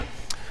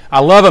I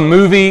love a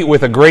movie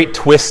with a great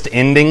twist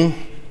ending,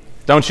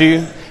 don't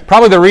you?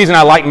 Probably the reason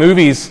I like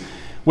movies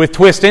with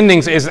twist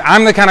endings is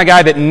I'm the kind of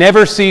guy that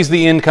never sees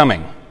the end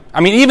coming.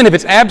 I mean, even if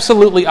it's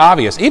absolutely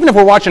obvious, even if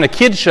we're watching a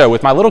kid's show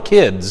with my little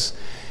kids,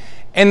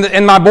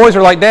 and my boys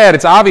are like, Dad,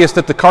 it's obvious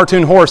that the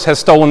cartoon horse has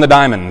stolen the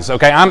diamonds,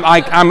 okay?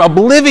 I'm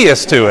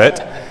oblivious to it.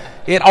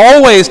 It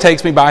always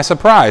takes me by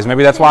surprise.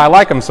 Maybe that's why I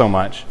like them so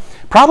much.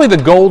 Probably the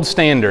gold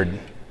standard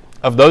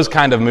of those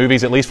kind of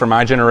movies, at least for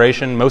my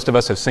generation, most of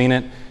us have seen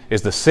it,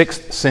 is The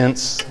Sixth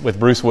Sense with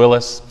Bruce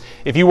Willis.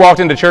 If you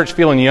walked into church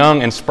feeling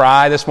young and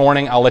spry this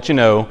morning, I'll let you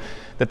know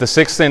that The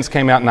Sixth Sense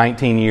came out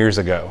 19 years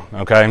ago,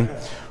 okay?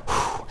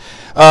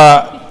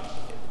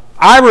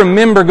 I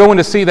remember going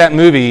to see that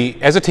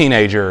movie as a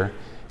teenager,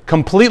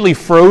 completely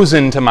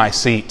frozen to my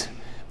seat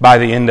by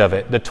the end of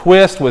it. The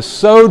twist was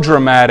so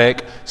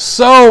dramatic,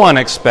 so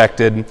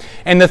unexpected.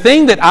 And the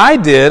thing that I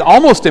did,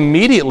 almost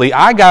immediately,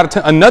 I got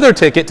another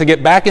ticket to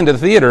get back into the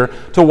theater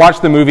to watch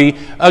the movie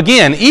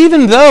again,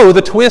 even though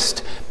the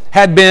twist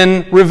had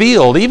been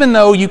revealed. Even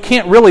though you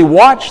can't really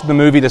watch the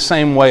movie the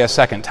same way a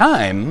second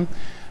time,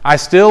 I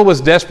still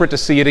was desperate to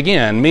see it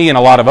again. Me and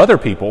a lot of other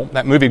people.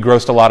 That movie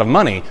grossed a lot of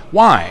money.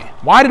 Why?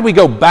 Why did we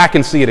go back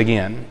and see it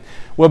again?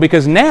 Well,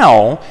 because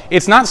now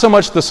it's not so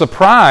much the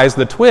surprise,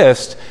 the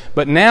twist,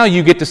 but now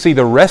you get to see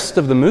the rest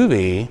of the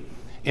movie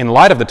in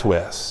light of the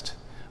twist.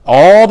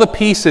 All the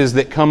pieces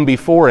that come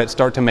before it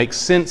start to make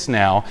sense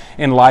now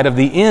in light of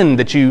the end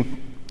that you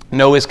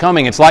know is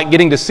coming. It's like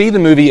getting to see the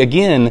movie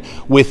again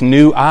with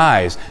new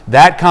eyes.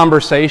 That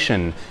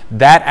conversation,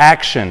 that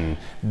action,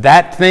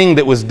 that thing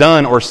that was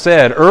done or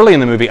said early in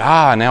the movie,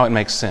 now it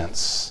makes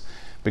sense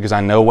because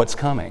I know what's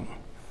coming.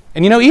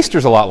 And you know,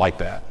 Easter's a lot like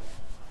that.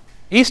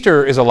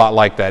 Easter is a lot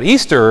like that.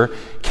 Easter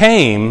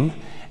came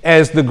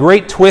as the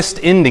great twist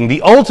ending,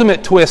 the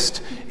ultimate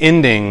twist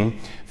ending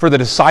for the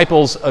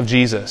disciples of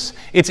Jesus.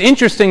 It's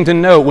interesting to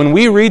note when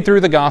we read through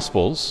the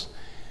Gospels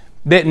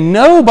that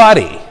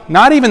nobody,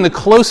 not even the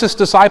closest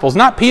disciples,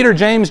 not Peter,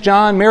 James,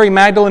 John, Mary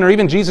Magdalene, or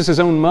even Jesus'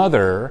 own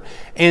mother,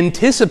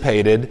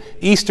 anticipated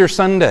Easter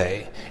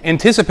Sunday,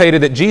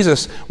 anticipated that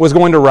Jesus was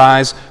going to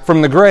rise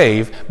from the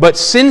grave. But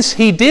since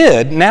he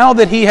did, now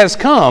that he has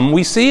come,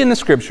 we see in the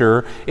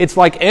Scripture, it's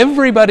like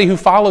everybody who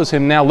follows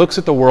him now looks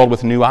at the world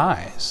with new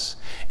eyes.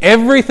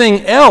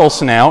 Everything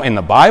else now in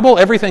the Bible,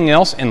 everything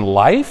else in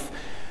life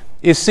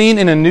is seen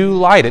in a new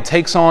light. It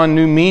takes on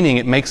new meaning.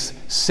 It makes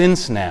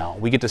sense now.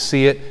 We get to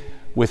see it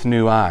with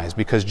new eyes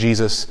because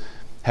Jesus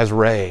has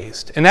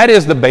raised. And that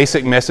is the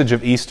basic message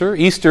of Easter.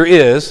 Easter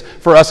is,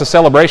 for us, a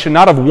celebration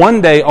not of one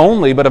day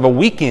only, but of a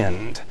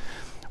weekend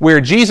where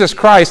Jesus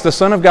Christ, the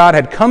Son of God,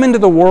 had come into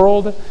the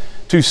world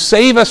to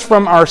save us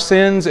from our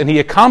sins, and he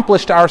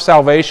accomplished our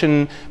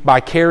salvation by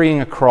carrying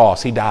a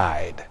cross. He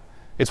died.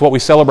 It's what we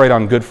celebrate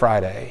on Good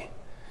Friday.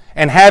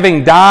 And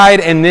having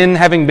died and then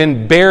having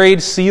been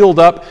buried, sealed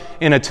up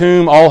in a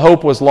tomb, all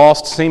hope was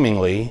lost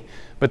seemingly.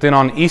 But then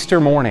on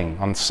Easter morning,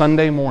 on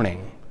Sunday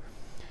morning,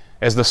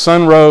 as the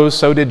sun rose,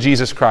 so did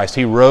Jesus Christ.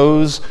 He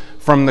rose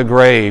from the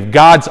grave.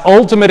 God's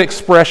ultimate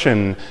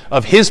expression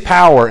of his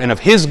power and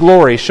of his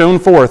glory shone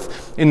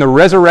forth in the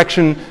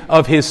resurrection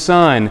of his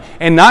Son.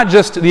 And not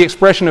just the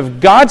expression of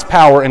God's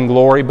power and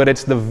glory, but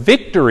it's the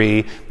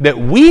victory that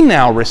we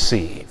now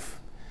receive.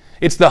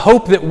 It's the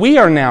hope that we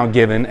are now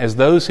given as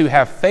those who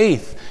have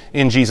faith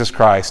in Jesus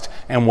Christ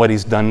and what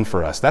he's done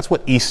for us. That's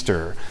what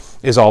Easter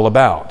is all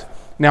about.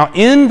 Now,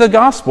 in the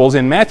Gospels,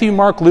 in Matthew,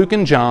 Mark, Luke,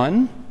 and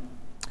John,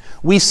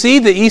 we see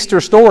the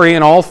Easter story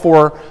in all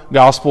four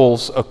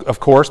Gospels, of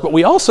course, but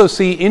we also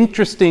see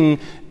interesting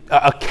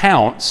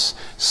accounts,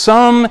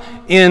 some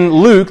in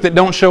Luke that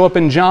don't show up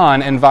in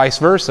John and vice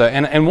versa.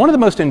 And one of the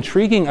most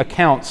intriguing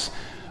accounts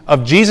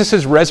of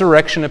Jesus'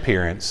 resurrection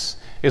appearance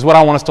is what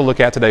I want us to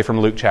look at today from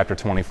Luke chapter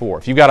 24.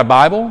 If you've got a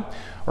Bible,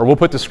 or we'll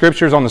put the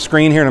scriptures on the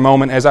screen here in a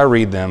moment as I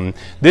read them,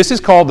 this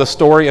is called the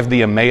story of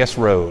the Emmaus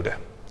Road.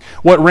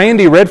 What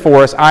Randy read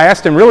for us, I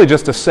asked him really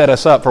just to set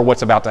us up for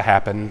what's about to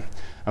happen.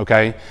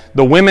 Okay?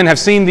 The women have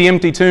seen the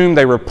empty tomb.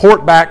 They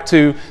report back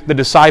to the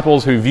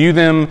disciples who view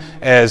them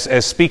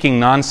as speaking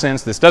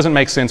nonsense. This doesn't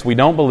make sense. We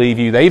don't believe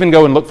you. They even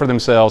go and look for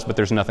themselves, but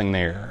there's nothing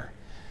there.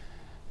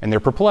 And they're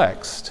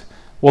perplexed.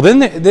 Well, then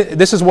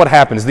this is what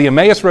happens. The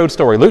Emmaus Road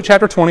story, Luke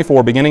chapter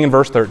 24, beginning in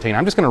verse 13.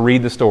 I'm just going to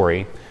read the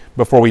story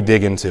before we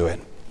dig into it.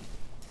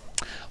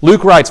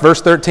 Luke writes,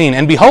 verse 13,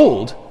 "And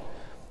behold,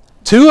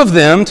 two of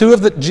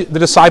the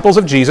disciples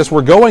of Jesus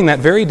were going that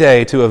very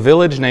day to a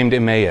village named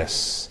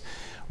Emmaus,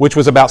 which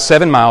was about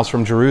 7 miles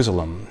from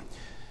Jerusalem.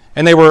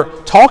 And they were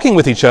talking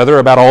with each other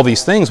about all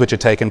these things which had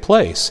taken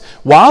place.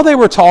 While they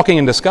were talking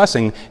and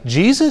discussing,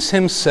 Jesus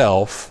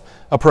himself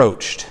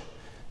approached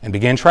and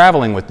began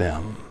traveling with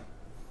them.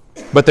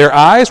 But their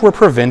eyes were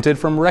prevented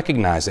from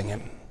recognizing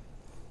him.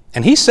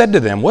 And he said to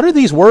them, 'What are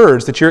these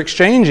words that you're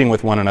exchanging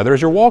with one another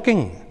as you're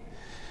walking?'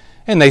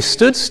 And they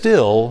stood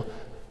still,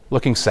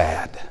 looking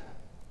sad.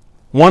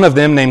 One of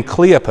them, named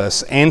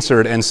Cleopas,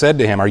 answered and said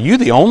to him, 'Are you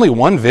the only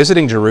one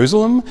visiting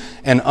Jerusalem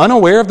and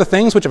unaware of the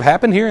things which have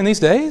happened here in these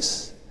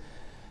days?'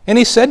 And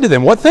he said to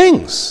them, 'What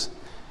things?'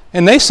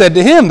 And they said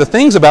to him the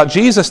things about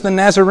Jesus the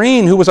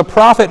Nazarene, who was a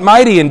prophet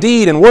mighty in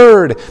deed and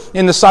word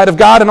in the sight of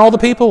God and all the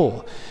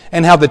people,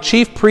 and how the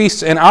chief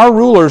priests and our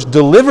rulers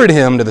delivered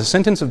him to the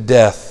sentence of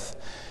death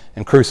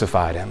and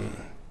crucified him.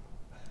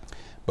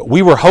 But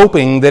we were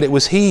hoping that it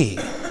was he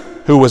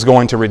who was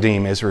going to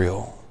redeem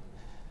Israel.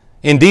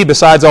 Indeed,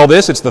 besides all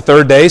this, it's the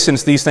third day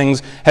since these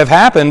things have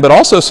happened, but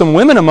also some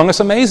women among us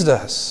amazed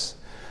us.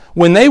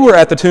 When they were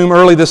at the tomb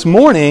early this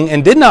morning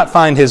and did not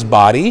find his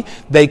body,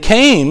 they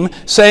came,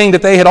 saying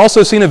that they had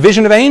also seen a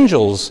vision of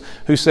angels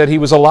who said he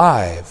was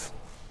alive.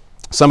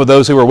 Some of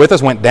those who were with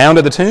us went down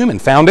to the tomb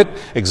and found it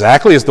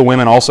exactly as the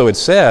women also had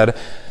said,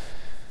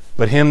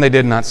 but him they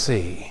did not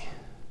see.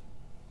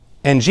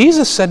 And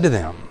Jesus said to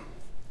them,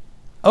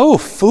 "O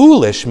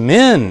foolish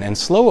men and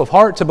slow of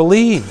heart to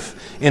believe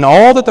in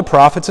all that the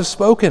prophets have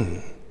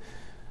spoken.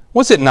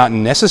 Was it not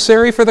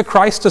necessary for the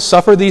Christ to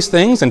suffer these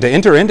things and to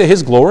enter into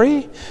his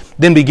glory?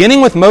 Then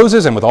beginning with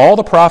Moses and with all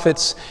the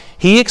prophets,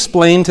 he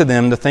explained to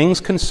them the things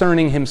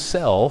concerning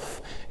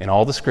himself in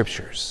all the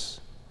Scriptures.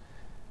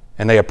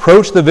 And they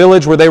approached the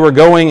village where they were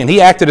going, and he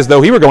acted as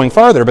though he were going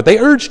farther, but they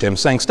urged him,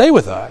 saying, 'Stay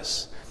with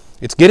us.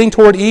 It's getting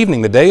toward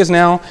evening. The day is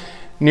now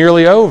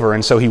nearly over.'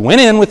 And so he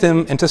went in with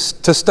them and to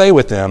stay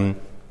with them.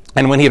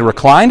 And when he had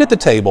reclined at the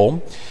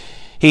table,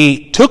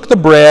 he took the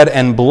bread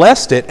and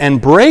blessed it,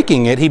 and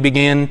breaking it, he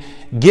began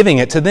giving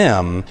it to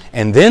them.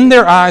 And then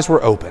their eyes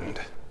were opened,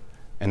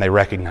 and they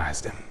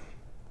recognized him.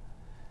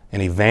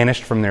 And he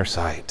vanished from their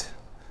sight.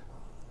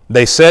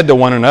 They said to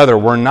one another,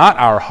 'Were not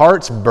our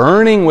hearts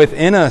burning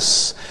within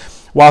us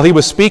while he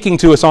was speaking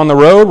to us on the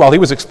road, while he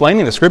was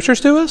explaining the Scriptures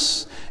to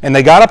us?' And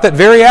they got up that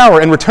very hour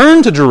and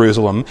returned to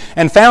Jerusalem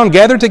and found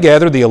gathered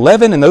together the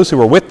 11 and those who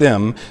were with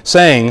them,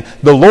 saying,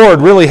 'The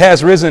Lord really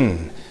has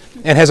risen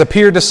and has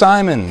appeared to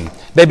Simon.'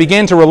 They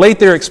began to relate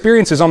their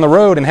experiences on the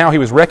road and how he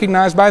was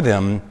recognized by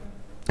them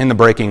in the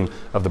breaking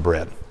of the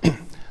bread."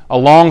 A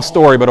long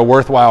story, but a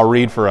worthwhile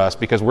read for us,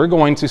 because we're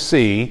going to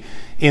see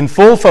in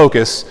full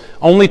focus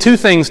only two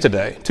things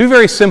today. Two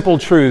very simple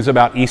truths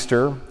about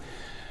Easter.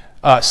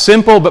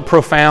 Simple but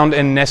profound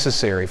and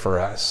necessary for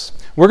us.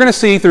 We're going to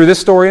see through this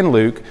story in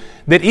Luke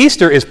that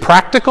Easter is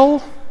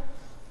practical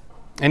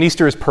and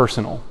Easter is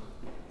personal.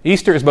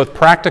 Easter is both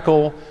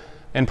practical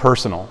and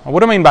personal.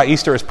 What do I mean by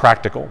Easter is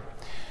practical?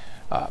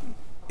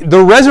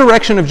 The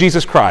resurrection of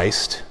Jesus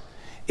Christ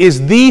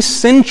is the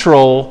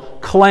central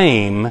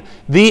claim,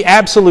 the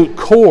absolute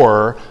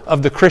core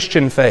of the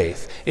Christian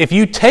faith. If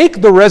you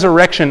take the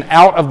resurrection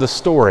out of the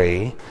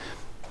story,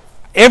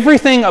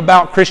 everything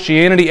about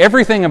Christianity,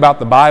 everything about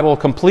the Bible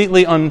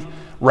completely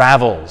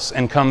unravels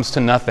and comes to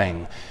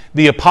nothing.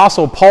 The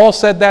Apostle Paul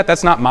said that.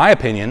 That's not my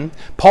opinion.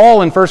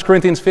 Paul in 1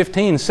 Corinthians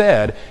 15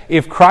 said,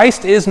 "If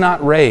Christ is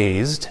not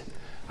raised,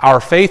 our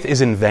faith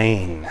is in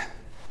vain,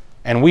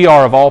 and we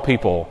are of all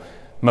people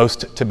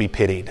most to be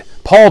pitied."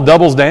 Paul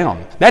doubles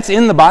down. That's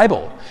in the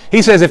Bible.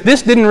 He says if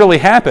this didn't really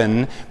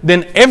happen,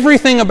 then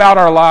everything about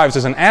our lives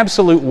is an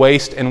absolute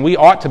waste and we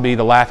ought to be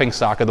the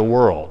laughingstock of the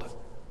world.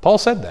 Paul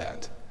said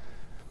that.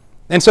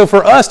 And so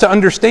for us to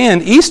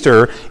understand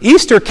Easter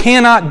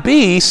cannot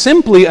be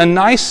simply a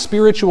nice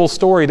spiritual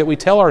story that we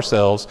tell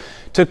ourselves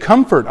to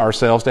comfort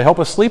ourselves, to help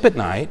us sleep at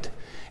night.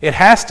 It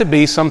has to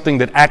be something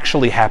that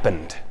actually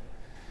happened.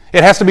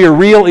 It has to be a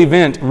real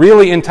event,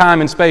 really in time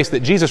and space,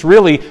 that Jesus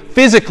really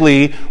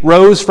physically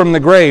rose from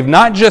the grave,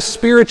 not just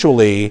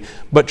spiritually,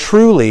 but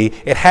truly.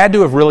 It had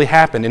to have really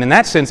happened. And in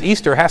that sense,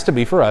 Easter has to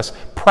be for us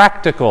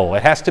practical.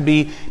 It has to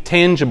be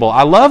tangible.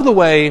 I love the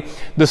way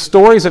the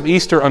stories of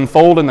Easter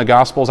unfold in the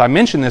Gospels. I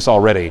mentioned this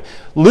already.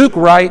 Luke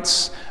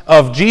writes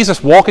of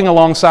Jesus walking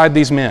alongside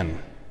these men.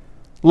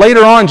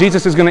 Later on,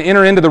 Jesus is going to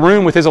enter into the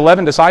room with his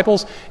 11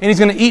 disciples, and he's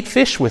going to eat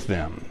fish with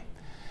them.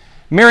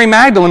 Mary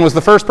Magdalene was the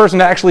first person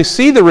to actually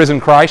see the risen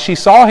Christ. She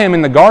saw him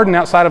in the garden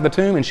outside of the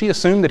tomb, and she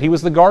assumed that he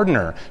was the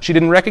gardener. She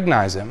didn't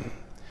recognize him.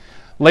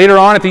 Later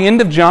on, at the end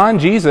of John,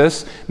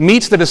 Jesus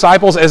meets the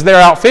disciples as they're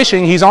out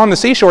fishing. He's on the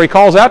seashore. He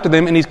calls out to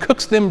them, and he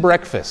cooks them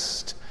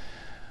breakfast.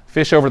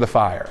 Fish over the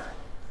fire.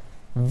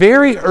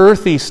 Very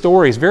earthy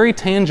stories, very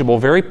tangible,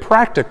 very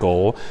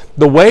practical.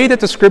 The way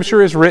that the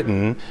Scripture is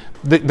written,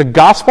 the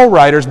Gospel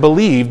writers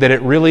believe that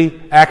it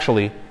really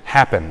actually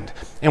happened.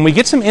 And we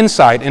get some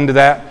insight into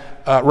that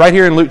right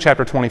here in Luke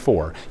chapter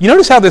 24. You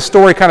notice how this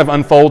story kind of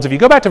unfolds. If you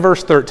go back to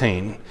verse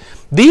 13,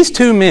 these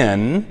two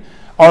men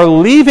are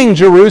leaving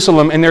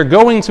Jerusalem and they're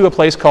going to a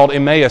place called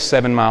Emmaus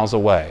 7 miles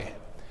away.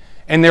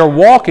 And they're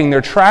walking,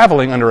 they're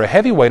traveling under a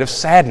heavy weight of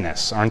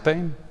sadness, aren't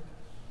they?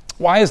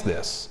 Why is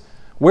this?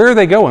 Where are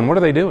they going? What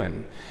are they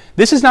doing?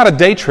 This is not a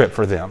day trip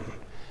for them.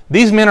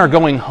 These men are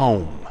going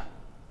home.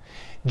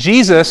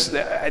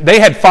 They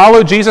had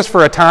followed Jesus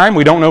for a time,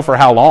 we don't know for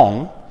how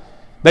long.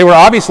 They were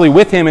obviously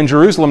with him in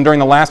Jerusalem during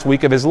the last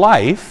week of his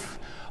life,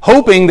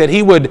 hoping that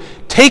he would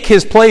take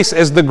his place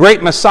as the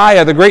great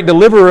Messiah, the great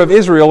deliverer of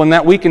Israel in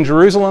that week in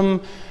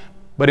Jerusalem.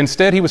 But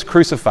instead he was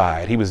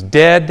crucified. He was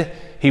dead.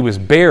 He was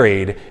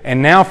buried.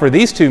 And now for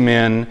these two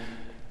men,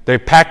 they're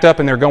packed up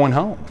and they're going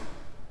home.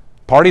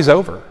 Party's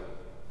over.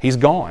 He's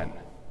gone.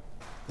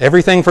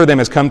 Everything for them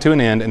has come to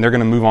an end, and they're going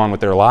to move on with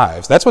their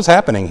lives. That's what's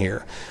happening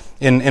here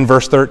in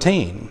verse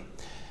 13.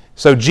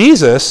 So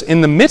Jesus,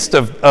 in the midst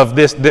of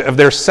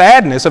their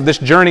sadness, of this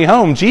journey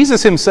home,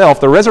 Jesus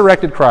himself, the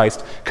resurrected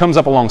Christ, comes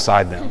up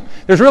alongside them.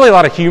 There's really a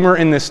lot of humor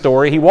in this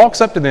story. He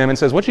walks up to them and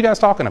says, "What you guys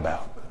talking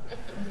about?"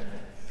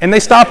 And they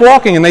stop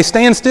walking and they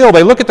stand still.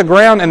 They look at the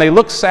ground and they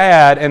look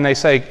sad and they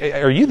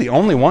say, "Are you the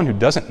only one who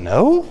doesn't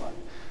know?"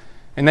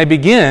 And they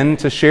begin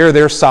to share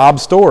their sob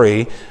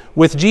story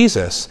with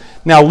Jesus.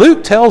 Now,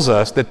 Luke tells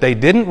us that they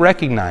didn't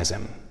recognize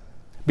him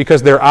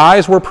because their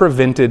eyes were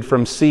prevented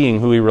from seeing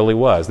who he really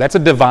was. That's a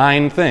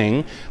divine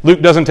thing.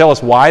 Luke doesn't tell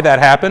us why that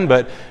happened,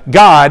 but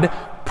God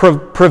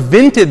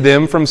prevented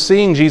them from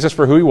seeing Jesus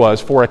for who he was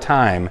for a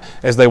time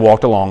as they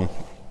walked along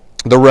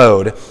the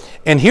road.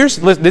 And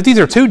these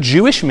are two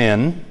Jewish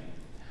men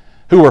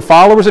who were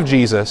followers of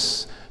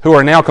Jesus, who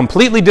are now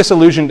completely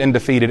disillusioned and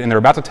defeated, and they're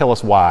about to tell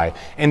us why.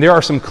 And there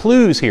are some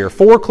clues here,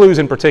 4 clues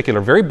in particular.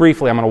 Very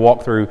briefly, I'm going to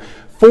walk through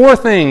 4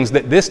 things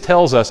that this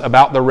tells us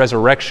about the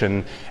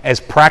resurrection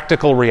as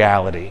practical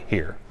reality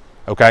here.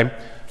 Okay?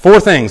 4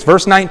 things.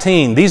 Verse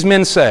 19, these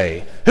men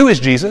say, who is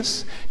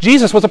Jesus?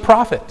 Jesus was a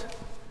prophet,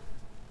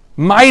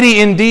 mighty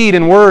indeed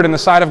in word in the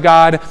sight of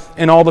God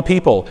and all the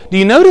people. Do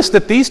you notice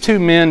that these 2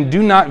 men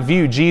do not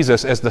view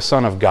Jesus as the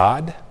Son of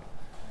God?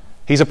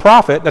 He's a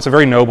prophet, that's a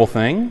very noble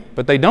thing,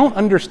 but they don't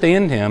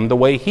understand him the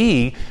way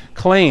he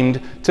claimed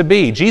to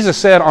be. Jesus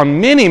said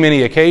on many,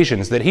 many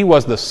occasions that he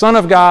was the Son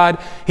of God.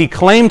 He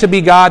claimed to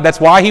be God. That's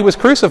why he was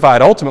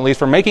crucified, ultimately, is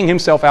for making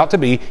himself out to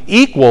be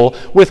equal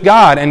with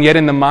God. And yet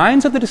in the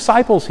minds of the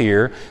disciples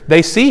here,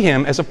 they see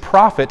him as a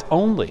prophet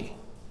only.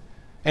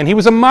 And he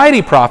was a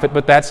mighty prophet,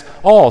 but that's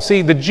all.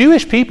 See, the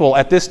Jewish people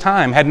at this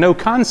time had no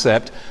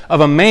concept of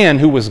a man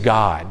who was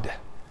God.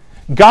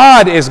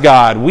 God is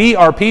God. We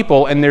are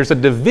people, and there's a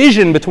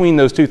division between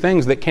those two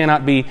things that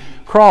cannot be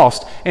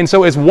crossed. And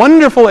so as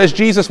wonderful as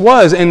Jesus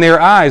was in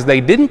their eyes,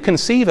 they didn't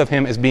conceive of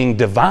him as being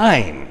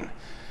divine,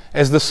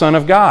 as the Son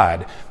of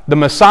God. The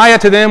Messiah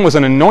to them was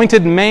an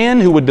anointed man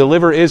who would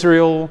deliver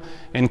Israel,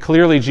 and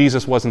clearly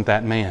Jesus wasn't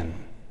that man.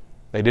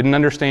 They didn't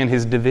understand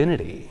his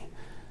divinity.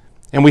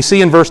 And we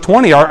see in verse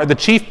 20, the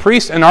chief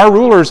priests and our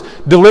rulers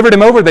delivered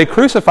him over. They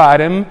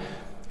crucified him,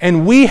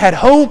 and we had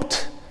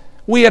hoped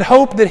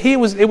that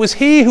it was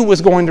he who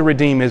was going to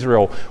redeem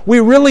Israel. We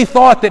really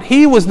thought that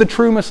he was the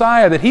true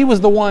Messiah, that he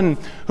was the one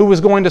who was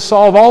going to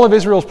solve all of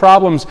Israel's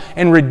problems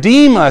and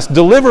redeem us,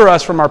 deliver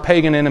us from our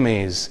pagan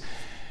enemies.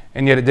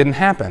 And yet it didn't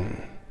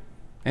happen.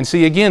 And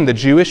see, again, the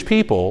Jewish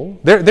people,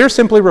 they're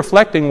simply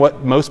reflecting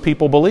what most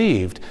people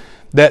believed,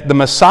 that the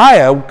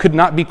Messiah could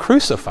not be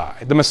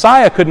crucified. The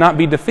Messiah could not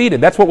be defeated.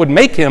 That's what would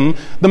make him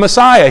the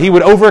Messiah. He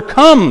would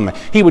overcome.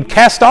 He would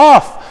cast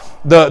off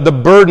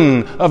the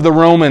burden of the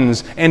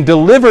Romans and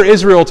deliver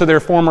Israel to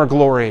their former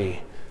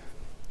glory.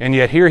 And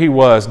yet here he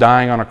was,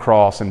 dying on a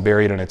cross and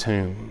buried in a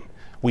tomb.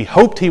 We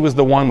hoped he was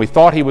the one, we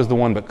thought he was the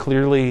one, but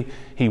clearly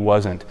he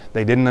wasn't.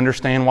 They didn't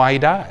understand why he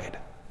died.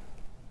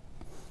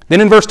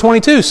 Then in verse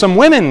 22, some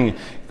women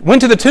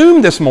went to the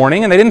tomb this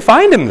morning and they didn't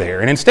find him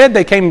there. And instead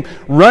they came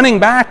running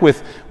back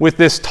with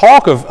this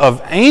talk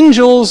of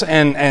angels,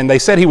 and they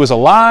said he was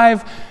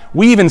alive.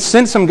 We even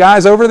sent some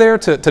guys over there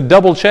to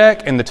double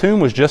check, and the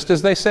tomb was just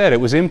as they said. It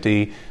was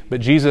empty,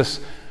 but Jesus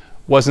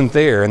wasn't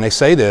there. And they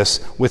say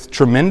this with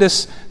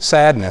tremendous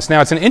sadness.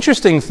 Now, it's an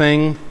interesting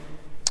thing.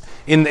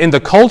 In the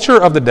culture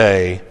of the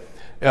day,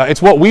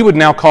 it's what we would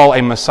now call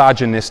a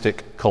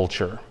misogynistic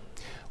culture.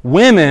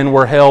 Women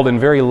were held in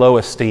very low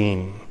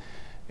esteem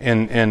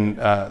in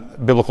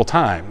biblical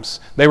times.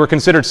 They were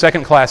considered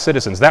second-class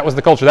citizens. That was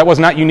the culture. That was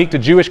not unique to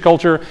Jewish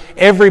culture.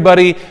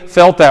 Everybody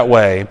felt that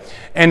way.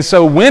 And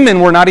so women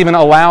were not even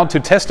allowed to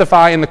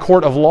testify in the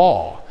court of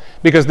law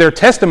because their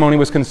testimony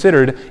was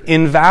considered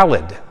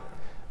invalid.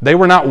 They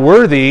were not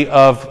worthy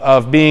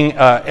of being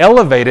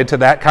elevated to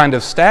that kind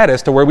of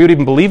status to where we would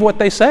even believe what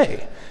they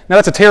say. Now,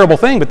 that's a terrible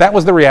thing, but that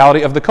was the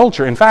reality of the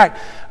culture. In fact,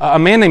 a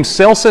man named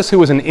Celsus, who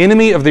was an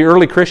enemy of the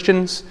early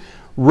Christians,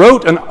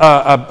 wrote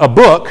a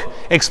book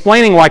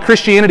explaining why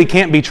Christianity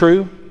can't be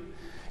true.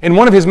 And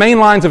one of his main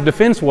lines of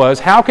defense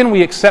was, how can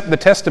we accept the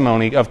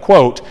testimony of,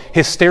 quote,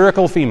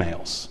 hysterical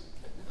females?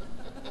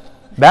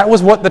 That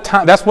was what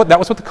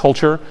the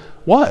culture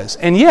was.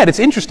 And yet, it's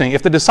interesting,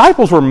 if the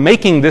disciples were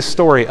making this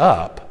story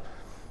up,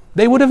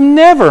 they would have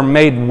never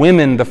made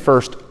women the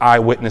first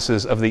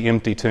eyewitnesses of the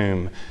empty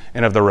tomb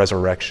and of the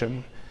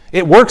resurrection.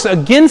 It works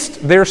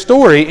against their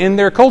story in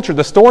their culture.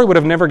 The story would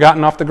have never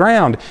gotten off the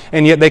ground,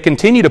 and yet they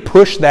continue to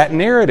push that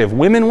narrative.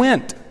 Women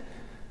went.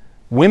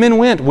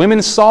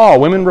 Women saw.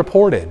 Women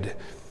reported.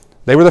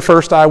 They were the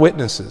first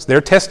eyewitnesses.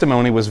 Their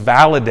testimony was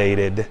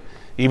validated,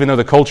 even though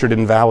the culture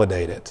didn't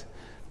validate it.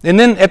 And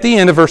then at the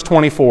end of verse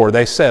 24,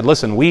 they said,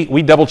 listen,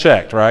 we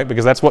double-checked, right?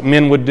 Because that's what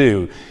men would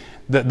do.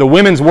 The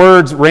women's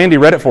words, Randy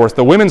read it for us,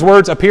 the women's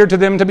words appeared to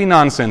them to be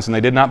nonsense, and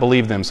they did not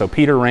believe them. So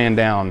Peter ran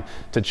down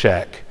to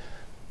check.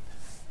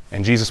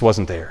 And Jesus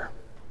wasn't there.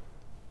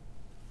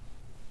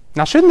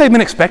 Now, shouldn't they have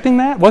been expecting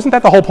that? Wasn't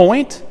that the whole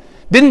point?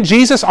 Didn't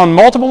Jesus on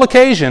multiple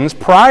occasions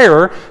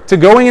prior to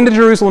going into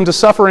Jerusalem to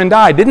suffer and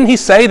die, didn't he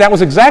say that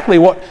was exactly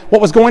what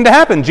was going to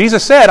happen?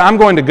 Jesus said, I'm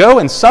going to go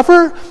and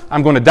suffer,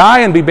 I'm going to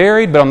die and be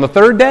buried, but on the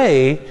third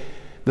day,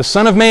 the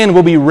Son of Man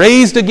will be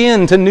raised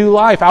again to new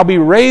life. I'll be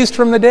raised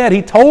from the dead.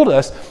 He told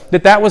us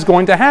that that was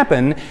going to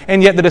happen,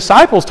 and yet the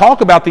disciples talk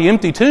about the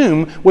empty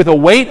tomb with a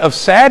weight of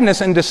sadness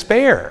and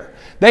despair.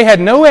 They had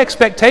no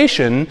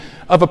expectation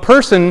of a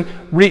person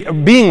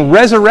being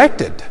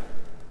resurrected.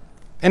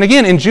 And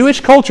again, in Jewish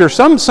culture,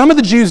 some of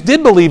the Jews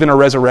did believe in a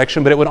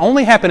resurrection, but it would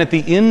only happen at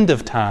the end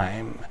of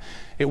time.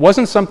 It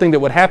wasn't something that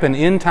would happen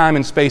in time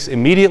and space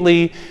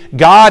immediately.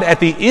 God, at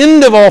the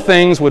end of all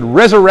things, would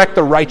resurrect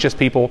the righteous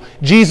people.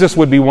 Jesus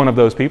would be one of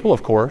those people,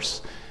 of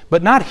course,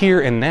 but not here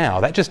and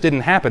now. That just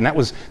didn't happen. That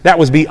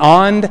was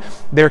beyond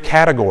their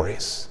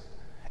categories.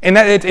 And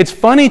it's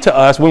funny to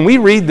us, when we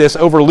read this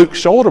over Luke's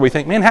shoulder, we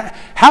think, man,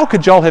 how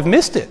could y'all have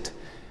missed it?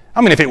 I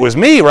mean, if it was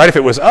me, right, if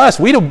it was us,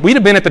 we'd have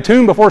been at the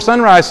tomb before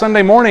sunrise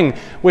Sunday morning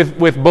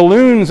with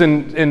balloons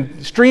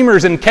and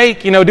streamers and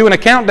cake, doing a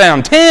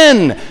countdown.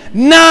 10,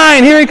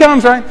 9, here he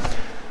comes, right?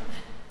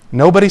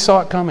 Nobody saw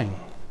it coming.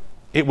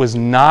 It was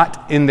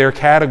not in their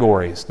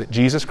categories that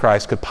Jesus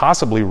Christ could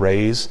possibly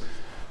raise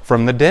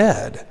from the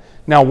dead.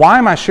 Now, why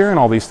am I sharing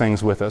all these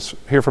things with us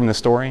here from this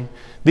story?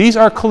 These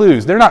are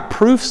clues. They're not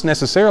proofs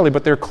necessarily,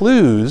 but they're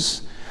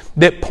clues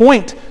that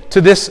point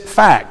to this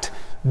fact.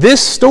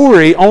 This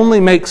story only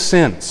makes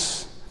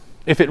sense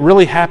if it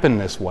really happened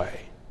this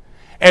way.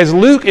 As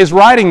Luke is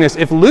writing this,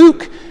 if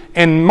Luke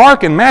and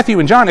Mark and Matthew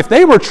and John, if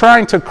they were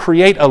trying to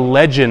create a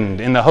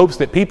legend in the hopes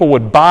that people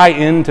would buy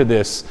into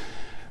this,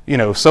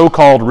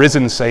 so-called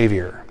risen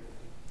Savior,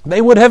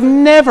 they would have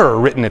never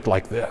written it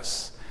like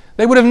this.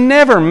 They would have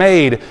never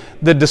made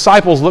the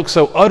disciples look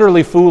so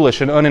utterly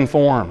foolish and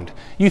uninformed.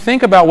 You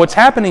think about what's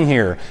happening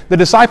here. The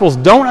disciples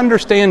don't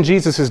understand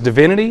Jesus'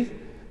 divinity.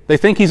 They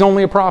think he's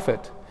only a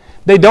prophet.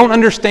 They don't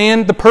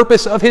understand the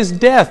purpose of his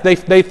death.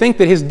 They think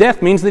that his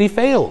death means that he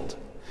failed.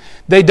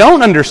 They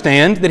don't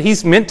understand that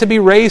he's meant to be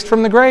raised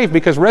from the grave,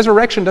 because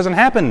resurrection doesn't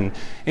happen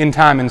in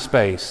time and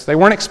space. They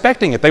weren't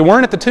expecting it. They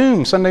weren't at the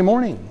tomb Sunday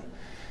morning.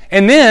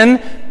 And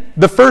then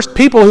the first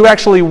people who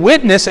actually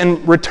witness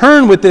and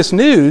return with this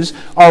news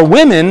are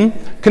women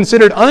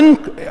considered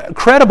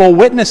uncredible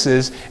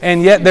witnesses,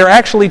 and yet they're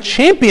actually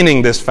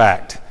championing this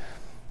fact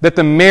that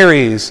the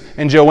Marys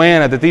and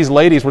Joanna, that these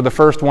ladies were the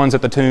first ones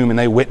at the tomb and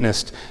they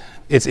witnessed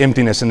its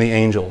emptiness and the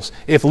angels.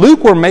 If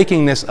Luke were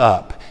making this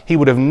up, he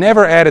would have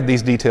never added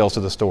these details to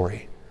the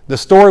story. The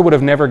story would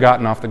have never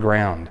gotten off the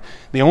ground.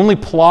 The only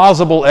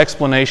plausible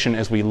explanation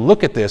as we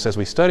look at this, as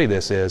we study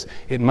this, is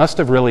it must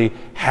have really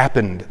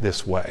happened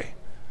this way.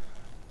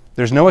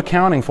 There's no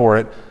accounting for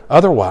it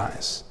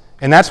otherwise.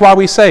 And that's why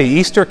we say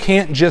Easter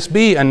can't just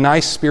be a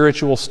nice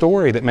spiritual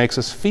story that makes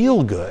us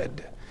feel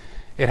good.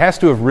 It has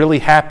to have really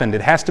happened.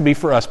 It has to be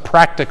for us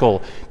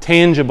practical,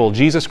 tangible.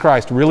 Jesus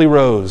Christ really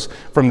rose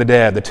from the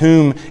dead. The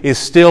tomb is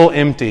still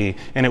empty,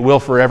 and it will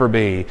forever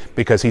be,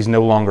 because he's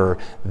no longer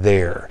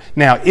there.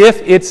 Now,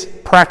 if it's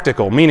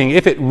practical, meaning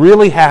if it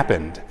really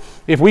happened,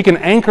 if we can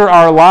anchor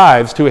our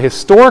lives to a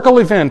historical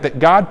event that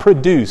God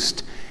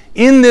produced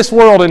in this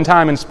world in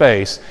time and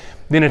space,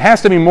 then it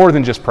has to be more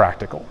than just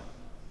practical.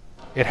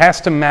 It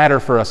has to matter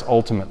for us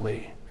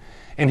ultimately.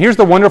 And here's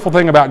the wonderful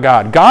thing about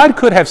God. God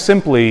could have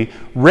simply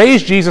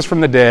raised Jesus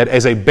from the dead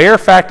as a bare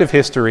fact of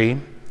history.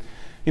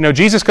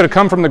 Jesus could have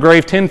come from the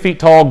grave 10 feet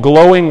tall,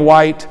 glowing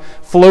white,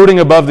 floating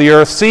above the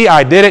earth. See,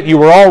 I did it. You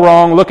were all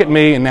wrong. Look at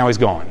me. And now he's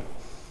gone.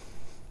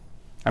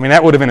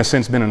 That would have in a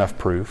sense been enough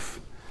proof.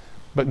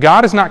 But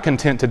God is not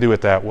content to do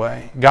it that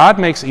way. God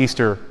makes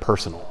Easter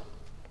personal.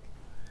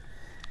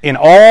 In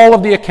all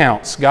of the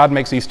accounts, God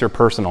makes Easter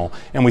personal.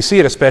 And we see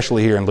it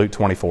especially here in Luke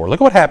 24. Look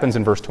at what happens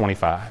in verse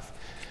 25.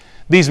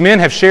 These men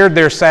have shared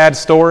their sad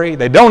story.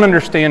 They don't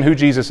understand who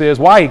Jesus is,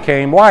 why he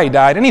came, why he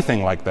died,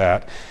 anything like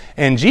that.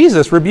 And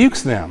Jesus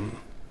rebukes them.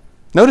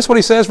 Notice what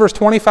he says, verse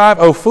 25,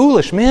 "O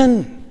foolish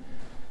men,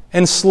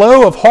 and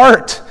slow of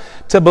heart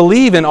to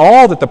believe in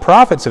all that the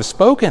prophets have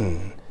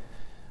spoken.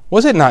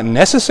 Was it not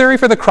necessary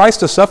for the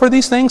Christ to suffer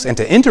these things and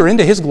to enter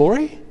into his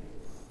glory?"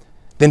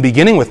 Then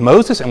beginning with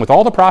Moses and with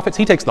all the prophets,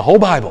 he takes the whole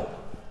Bible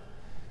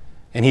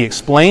and he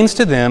explains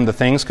to them the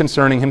things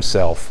concerning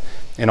himself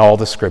in all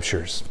the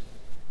scriptures.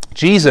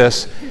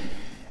 Jesus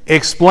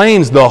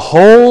explains the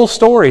whole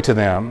story to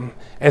them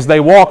as they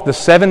walk the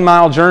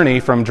 7-mile journey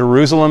from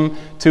Jerusalem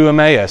to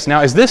Emmaus.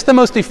 Now, is this the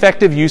most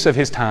effective use of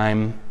his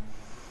time?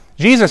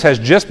 Jesus has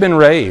just been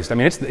raised.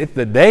 It's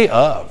the day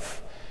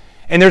of.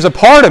 And there's a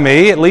part of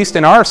me, at least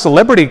in our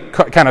celebrity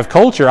kind of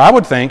culture, I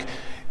would think,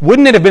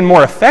 wouldn't it have been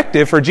more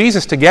effective for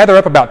Jesus to gather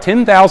up about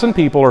 10,000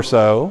 people or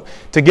so,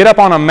 to get up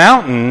on a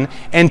mountain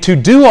and to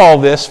do all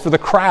this for the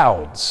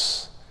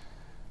crowds?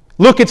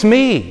 Look, it's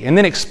me, and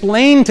then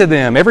explain to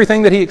them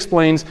everything that he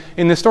explains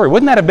in this story.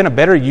 Wouldn't that have been a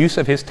better use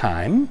of his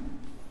time?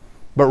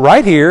 But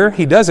right here,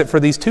 he does it for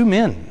these two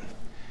men.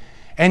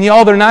 And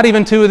y'all, they're not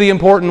even two of the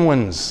important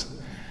ones.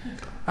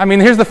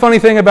 Here's the funny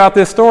thing about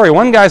this story.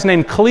 One guy's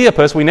named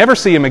Cleopas. We never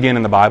see him again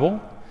in the Bible.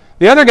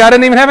 The other guy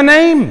didn't even have a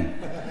name.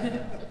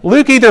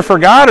 Luke either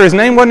forgot or his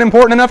name wasn't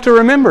important enough to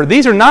remember.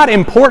 These are not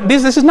important.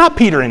 This is not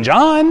Peter and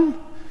John.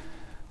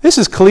 This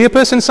is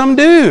Cleopas and some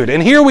dude.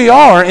 And here we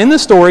are in the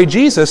story.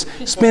 Jesus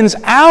spends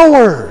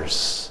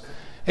hours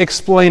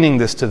explaining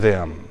this to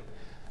them.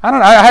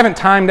 I haven't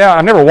timed out.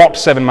 I've never walked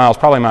 7 miles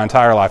probably my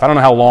entire life. I don't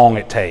know how long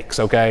it takes,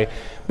 okay?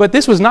 But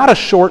this was not a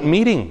short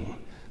meeting.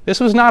 This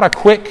was not a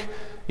quick,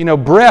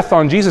 breath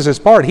on Jesus'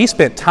 part. He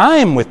spent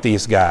time with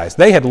these guys.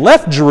 They had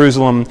left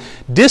Jerusalem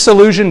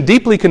disillusioned,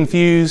 deeply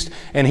confused,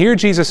 and here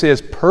Jesus is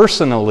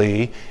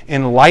personally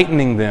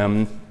enlightening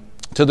them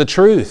to the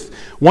truth.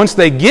 Once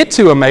they get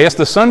to Emmaus,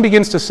 the sun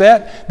begins to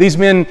set. These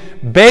men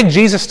beg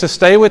Jesus to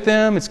stay with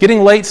them. It's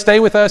getting late, stay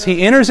with us.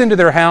 He enters into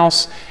their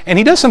house, and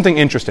he does something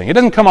interesting. It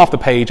doesn't come off the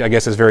page, I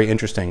guess is very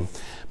interesting.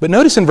 But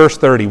notice in verse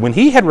 30, when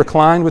he had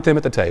reclined with them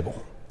at the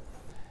table,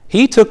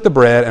 he took the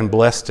bread and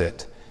blessed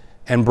it,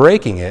 and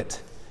breaking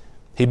it,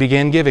 he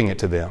began giving it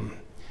to them.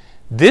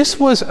 This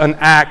was an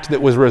act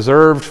that was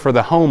reserved for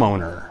the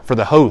homeowner, for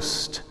the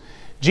host.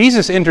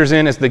 Jesus enters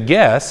in as the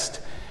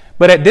guest,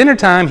 but at dinner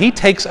time, he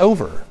takes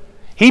over.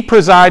 He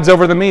presides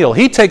over the meal.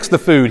 He takes the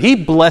food. He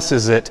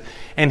blesses it,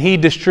 and he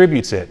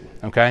distributes it.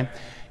 Okay?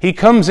 He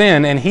comes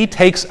in, and he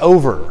takes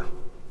over.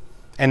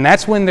 And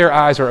that's when their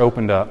eyes are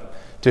opened up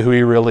to who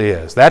he really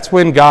is. That's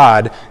when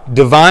God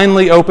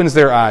divinely opens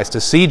their eyes to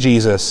see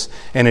Jesus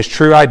and his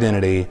true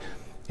identity,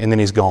 and then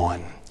he's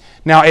gone.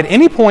 Now, at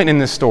any point in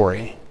this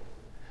story,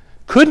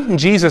 couldn't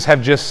Jesus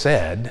have just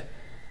said,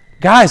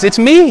 guys, it's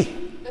me.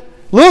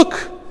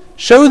 Look.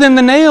 Show them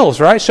the nails,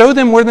 right? Show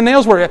them where the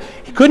nails were.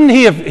 Couldn't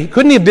he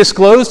have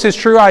disclosed his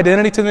true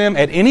identity to them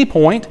at any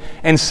point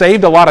and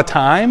saved a lot of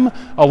time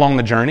along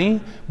the journey?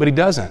 But he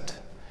doesn't.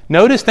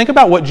 Think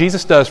about what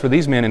Jesus does for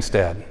these men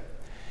instead.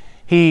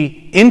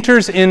 He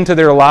enters into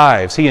their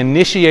lives. He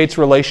initiates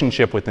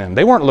relationship with them.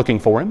 They weren't looking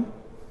for him.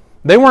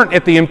 They weren't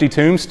at the empty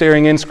tomb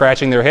staring in,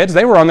 scratching their heads.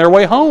 They were on their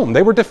way home.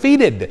 They were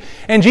defeated.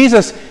 And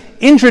Jesus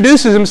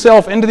introduces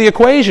himself into the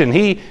equation.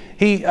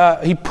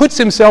 He puts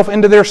himself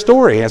into their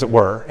story, as it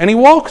were, and he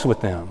walks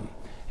with them,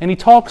 and he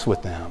talks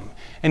with them,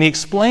 and he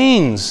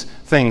explains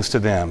things to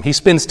them. He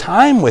spends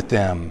time with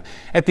them.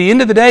 At the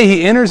end of the day,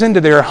 he enters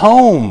into their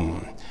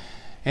home,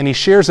 and he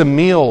shares a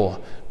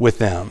meal with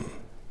them.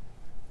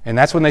 And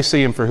that's when they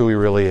see him for who he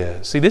really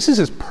is. See, this is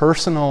as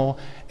personal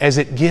as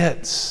it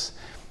gets.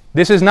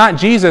 This is not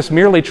Jesus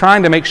merely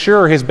trying to make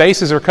sure his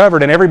bases are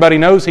covered and everybody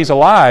knows he's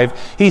alive.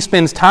 He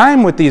spends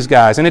time with these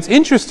guys. And it's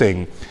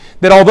interesting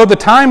that although the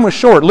time was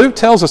short, Luke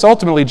tells us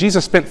ultimately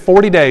Jesus spent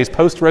 40 days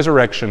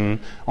post-resurrection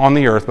on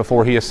the earth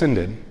before he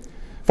ascended.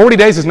 40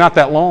 days is not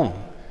that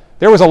long.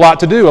 There was a lot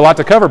to do, a lot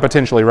to cover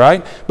potentially,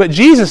 right? But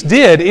Jesus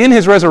did in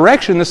his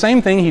resurrection the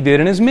same thing he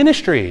did in his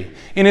ministry,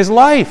 in his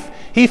life.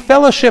 He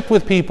fellowshiped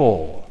with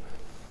people.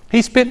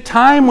 He spent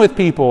time with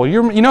people.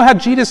 You know how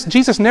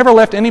Jesus never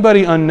left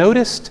anybody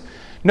unnoticed?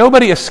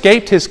 Nobody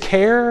escaped his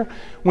care.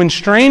 When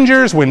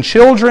strangers, when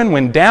children,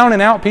 when down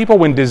and out people,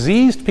 when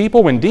diseased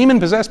people, when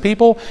demon-possessed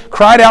people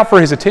cried out for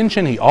his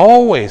attention, he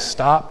always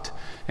stopped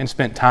and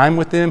spent time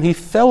with them. He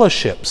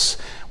fellowships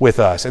with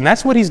us. And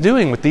that's what he's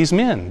doing with these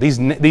men,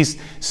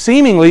 these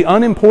seemingly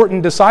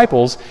unimportant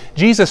disciples.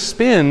 Jesus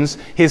spends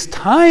his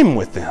time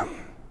with them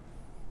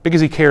because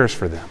he cares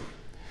for them.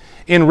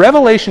 In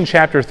Revelation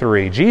chapter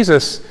 3,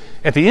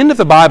 at the end of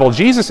the Bible,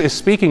 Jesus is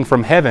speaking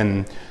from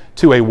heaven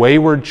to a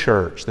wayward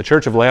church, the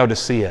church of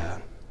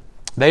Laodicea.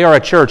 They are a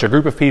church, a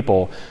group of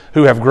people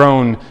who have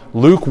grown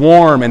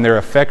lukewarm in their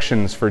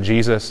affections for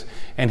Jesus,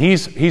 and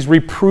he's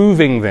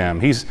reproving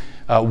them. He's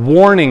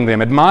warning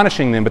them,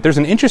 admonishing them. But this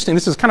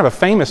is kind of a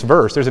famous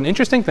verse. There's an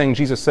interesting thing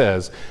Jesus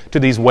says to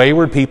these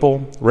wayward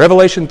people.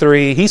 Revelation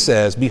 3, he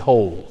says,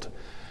 "Behold,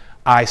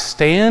 I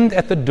stand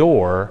at the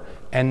door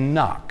and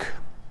knock.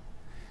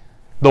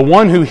 The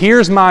one who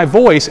hears my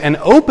voice and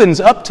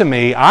opens up to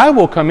me, I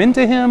will come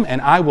into him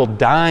and I will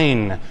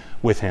dine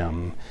with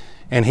him,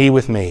 and he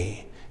with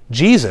me."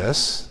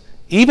 Jesus,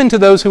 even to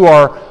those who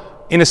are,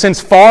 in a sense,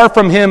 far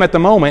from him at the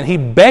moment, he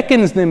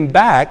beckons them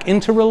back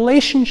into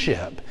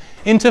relationship,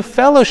 into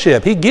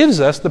fellowship. He gives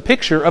us the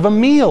picture of a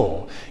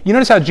meal. You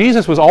notice how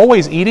Jesus was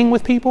always eating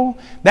with people?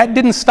 That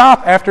didn't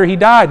stop after he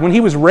died. When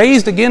he was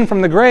raised again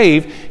from the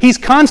grave, he's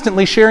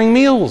constantly sharing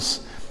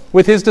meals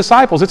with his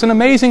disciples. It's an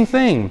amazing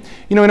thing.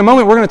 In a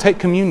moment we're going to take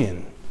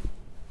communion,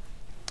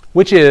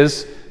 which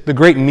is the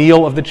great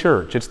meal of the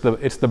church. It's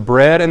the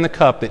bread and the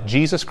cup that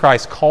Jesus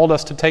Christ called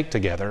us to take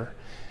together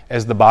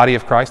as the body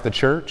of Christ, the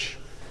church.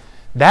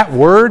 That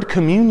word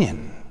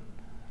communion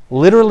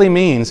literally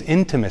means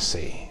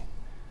intimacy.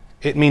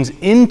 It means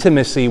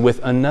intimacy with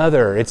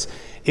another.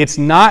 It's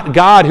not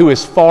God who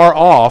is far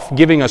off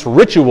giving us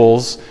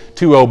rituals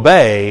to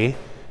obey.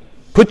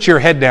 Put your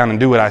head down and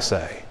do what I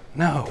say.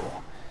 No.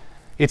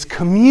 It's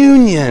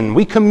communion.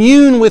 We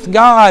commune with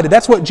God.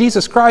 That's what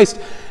Jesus Christ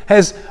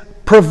has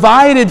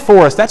provided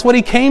for us. That's what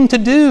he came to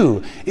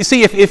do. You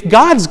see, if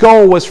God's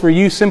goal was for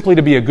you simply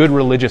to be a good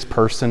religious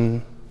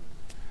person,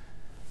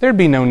 there'd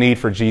be no need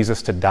for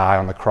Jesus to die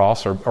on the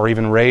cross or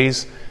even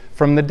raise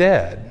from the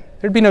dead.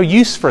 There'd be no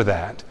use for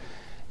that.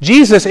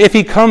 Jesus, if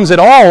he comes at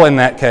all in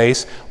that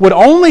case, would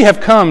only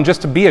have come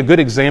just to be a good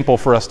example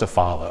for us to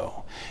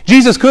follow.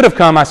 Jesus could have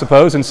come, I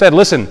suppose, and said,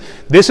 listen,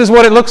 this is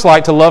what it looks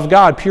like to love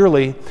God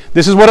purely.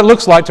 This is what it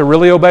looks like to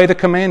really obey the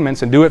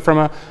commandments and do it from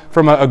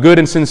a good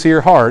and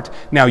sincere heart.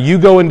 Now you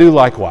go and do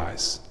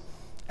likewise.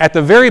 At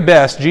the very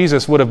best,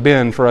 Jesus would have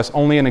been for us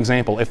only an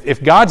example.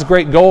 If God's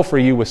great goal for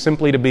you was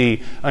simply to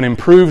be an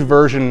improved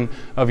version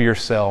of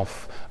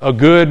yourself, a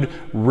good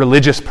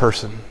religious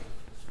person.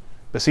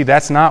 But see,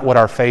 that's not what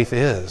our faith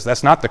is.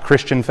 That's not the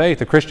Christian faith.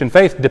 The Christian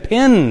faith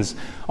depends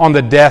on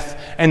the death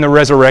and the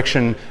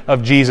resurrection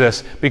of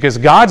Jesus because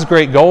God's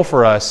great goal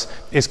for us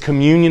is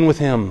communion with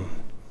Him.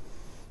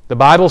 The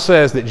Bible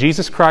says that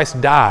Jesus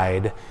Christ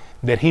died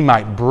that He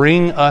might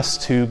bring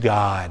us to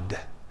God,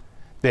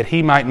 that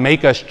He might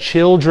make us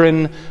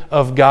children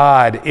of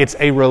God. It's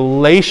a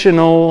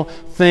relational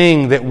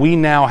thing that we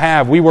now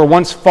have. We were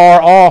once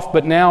far off,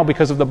 but now,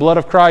 because of the blood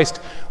of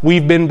Christ,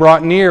 we've been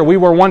brought near. We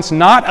were once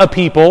not a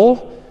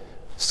people,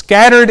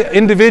 scattered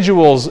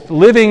individuals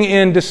living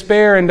in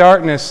despair and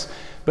darkness,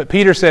 but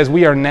Peter says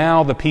we are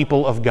now the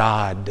people of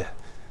God.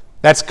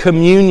 That's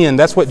communion.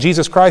 That's what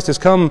Jesus Christ has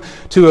come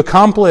to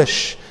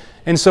accomplish.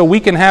 And so we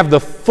can have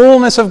the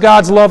fullness of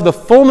God's love, the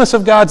fullness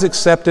of God's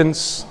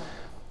acceptance,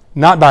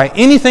 not by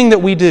anything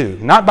that we do,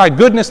 not by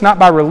goodness, not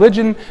by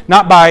religion,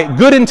 not by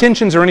good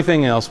intentions or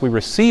anything else. We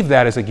receive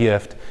that as a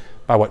gift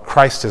by what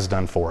Christ has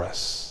done for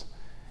us.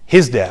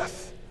 His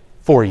death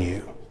for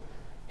you.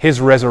 His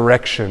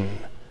resurrection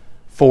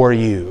for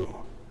you,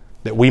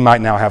 that we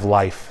might now have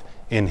life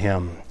in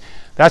Him.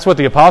 That's what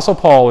the Apostle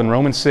Paul in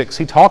Romans 6,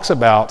 he talks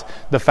about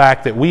the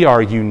fact that we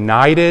are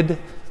united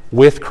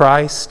with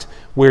Christ.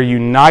 We're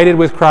united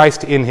with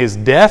Christ in His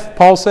death,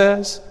 Paul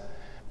says,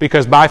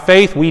 because by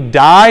faith we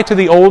die to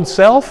the old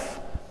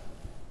self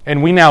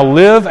and we now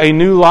live a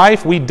new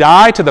life. We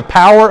die to the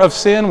power of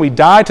sin. We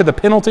die to the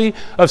penalty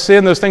of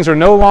sin. Those things are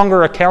no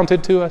longer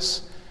accounted to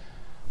us.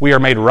 We are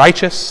made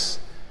righteous.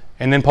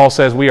 And then Paul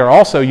says we are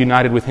also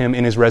united with Him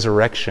in His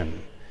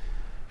resurrection.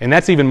 And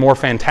that's even more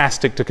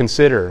fantastic to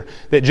consider,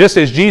 that just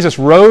as Jesus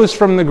rose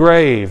from the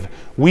grave,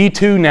 we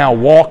too now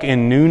walk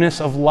in newness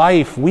of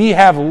life. We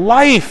have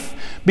life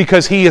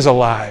because He is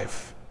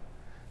alive.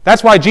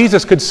 That's why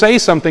Jesus could say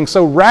something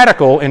so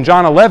radical in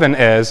John 11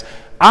 as,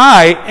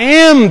 I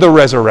am the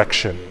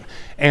resurrection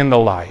and the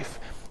life.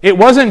 It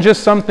wasn't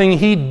just something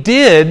He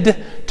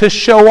did to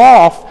show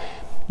off.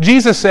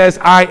 Jesus says,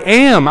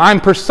 I'm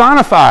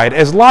personified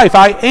as life.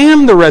 I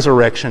am the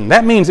resurrection.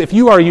 That means if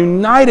you are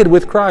united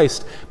with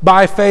Christ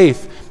by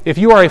faith, if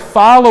you are a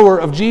follower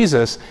of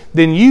Jesus,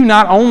 then you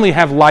not only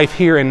have life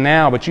here and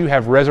now, but you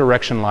have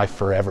resurrection life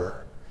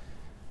forever.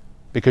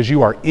 Because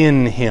you are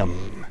in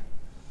Him.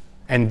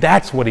 And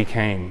that's what He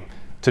came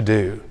to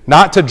do.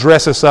 Not to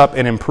dress us up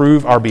and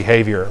improve our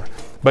behavior,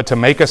 but to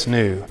make us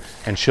new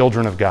and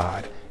children of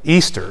God.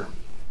 Easter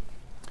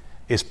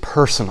is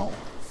personal.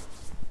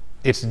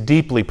 It's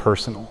deeply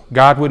personal.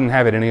 God wouldn't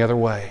have it any other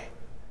way.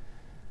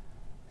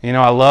 You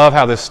know, I love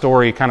how this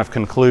story kind of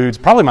concludes.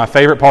 Probably my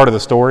favorite part of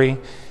the story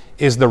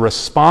is the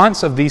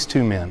response of these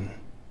two men.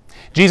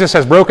 Jesus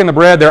has broken the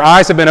bread, their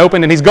eyes have been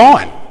opened, and He's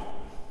gone.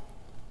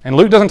 And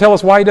Luke doesn't tell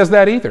us why He does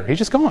that either. He's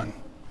just gone.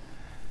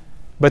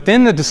 But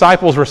then the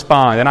disciples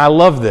respond, and I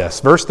love this.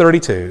 Verse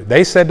 32,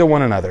 they said to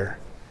one another,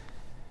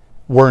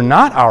 were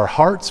not our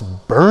hearts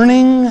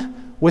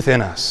burning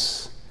within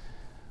us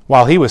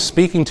while He was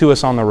speaking to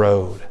us on the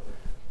road,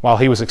 while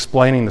He was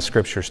explaining the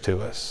Scriptures to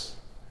us?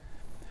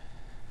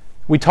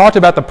 We talked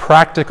about the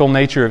practical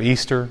nature of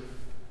Easter.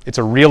 It's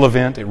a real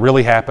event. It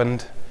really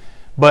happened.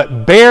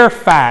 But bare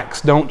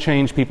facts don't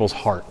change people's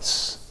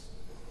hearts.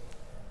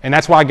 And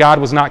that's why God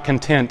was not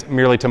content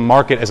merely to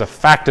mark it as a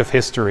fact of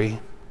history.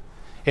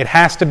 It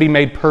has to be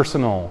made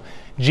personal.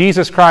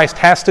 Jesus Christ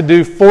has to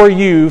do for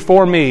you,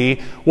 for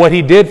me, what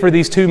He did for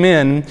these two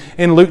men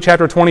in Luke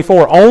chapter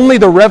 24. Only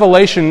the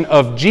revelation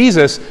of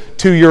Jesus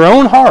to your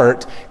own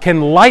heart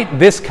can light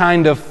this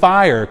kind of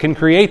fire, can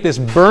create this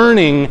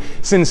burning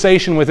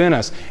sensation within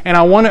us. And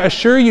I want to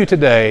assure you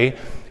today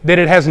that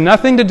it has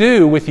nothing to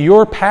do with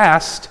your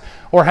past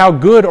or how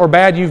good or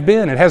bad you've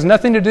been. It has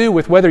nothing to do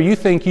with whether you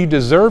think you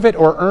deserve it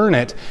or earn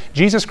it.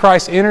 Jesus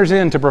Christ enters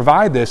in to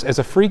provide this as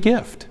a free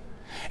gift.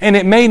 And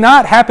it may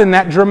not happen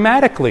that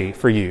dramatically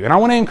for you. And I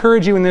want to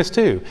encourage you in this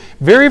too.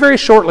 Very, very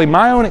shortly,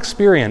 my own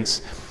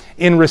experience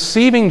in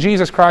receiving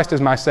Jesus Christ as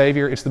my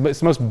Savior, it's the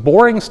most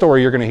boring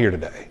story you're going to hear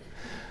today.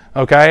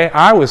 Okay?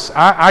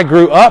 I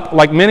grew up,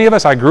 like many of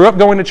us, I grew up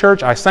going to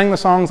church. I sang the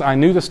songs. I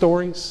knew the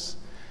stories.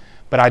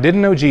 But I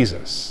didn't know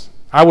Jesus.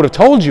 I would have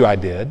told you I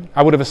did.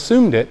 I would have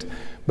assumed it.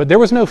 But there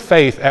was no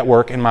faith at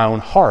work in my own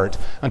heart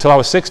until I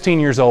was 16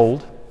 years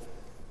old.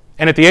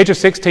 And at the age of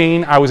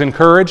 16, I was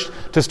encouraged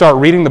to start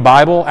reading the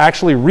Bible,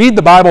 actually read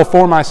the Bible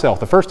for myself.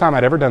 The first time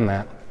I'd ever done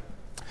that.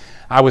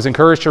 I was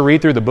encouraged to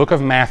read through the book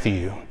of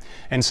Matthew.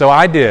 And so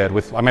I did,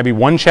 with maybe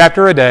one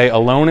chapter a day,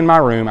 alone in my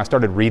room, I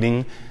started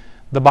reading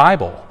the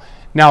Bible.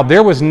 Now,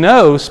 there was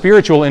no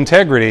spiritual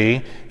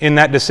integrity in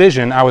that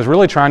decision. I was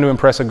really trying to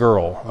impress a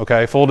girl,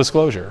 okay? Full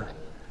disclosure.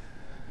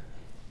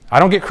 I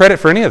don't get credit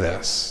for any of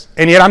this.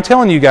 And yet I'm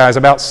telling you guys,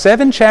 about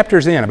 7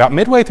 chapters in, about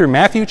midway through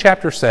Matthew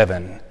chapter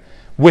 7,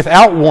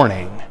 without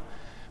warning,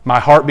 my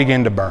heart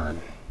began to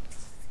burn.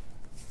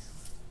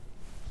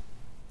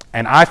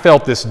 And I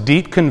felt this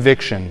deep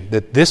conviction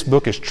that this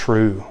book is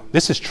true.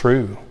 This is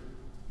true.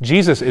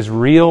 Jesus is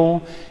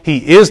real. He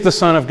is the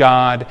Son of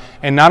God.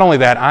 And not only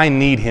that, I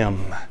need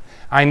Him.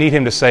 I need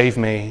Him to save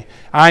me.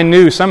 I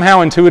knew,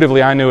 somehow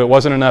intuitively, I knew it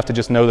wasn't enough to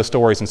just know the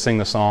stories and sing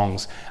the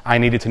songs. I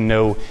needed to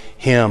know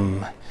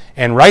Him.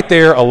 And right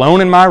there,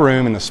 alone in my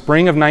room in the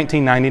spring of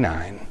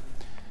 1999,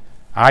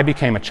 I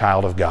became a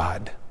child of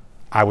God.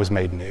 I was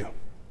made new.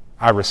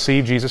 I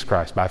received Jesus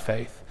Christ by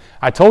faith.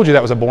 I told you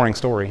that was a boring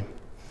story.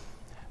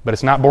 But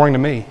it's not boring to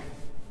me.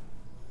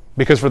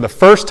 Because for the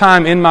first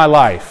time in my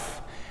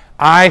life,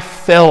 I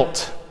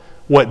felt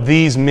what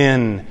these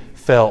men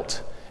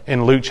felt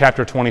in Luke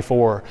chapter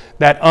 24.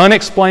 That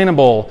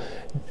unexplainable,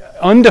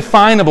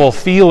 undefinable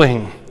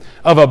feeling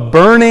of a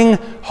burning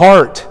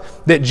heart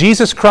that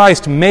Jesus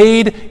Christ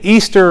made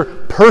Easter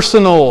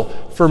personal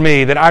for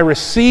me, that I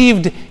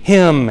received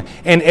Him,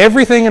 and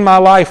everything in my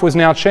life was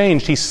now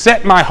changed. He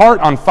set my heart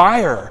on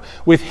fire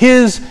with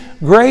His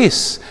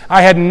grace.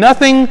 I had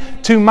nothing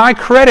to my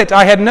credit.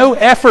 I had no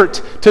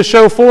effort to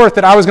show forth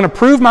that I was going to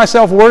prove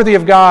myself worthy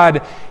of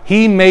God.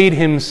 He made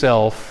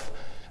Himself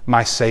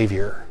my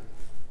Savior,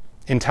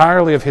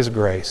 entirely of His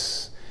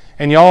grace.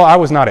 And y'all, I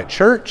was not at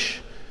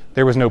church.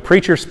 There was no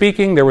preacher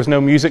speaking. There was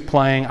no music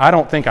playing. I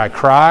don't think I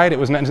cried. It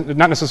was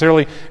not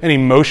necessarily an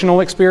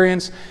emotional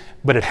experience,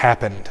 but it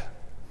happened.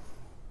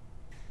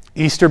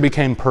 Easter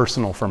became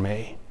personal for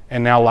me,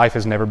 and now life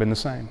has never been the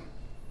same.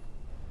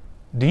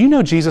 Do you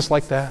know Jesus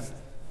like that?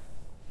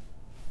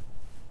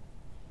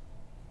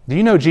 Do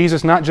you know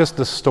Jesus, not just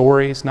the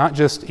stories, not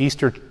just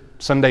Easter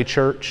Sunday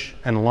church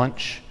and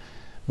lunch,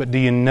 but do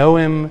you know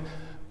Him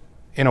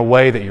in a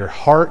way that your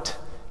heart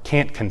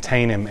can't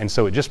contain Him, and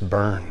so it just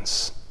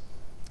burns?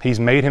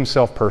 He's made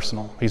Himself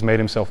personal. He's made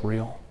Himself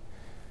real.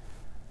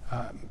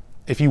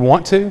 If you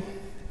want to,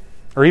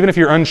 or even if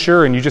you're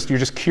unsure and you're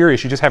just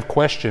curious, you just have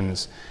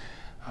questions,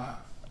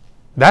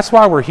 that's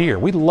why we're here.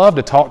 We'd love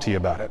to talk to you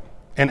about it.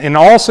 And in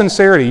all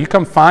sincerity, you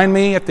come find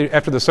me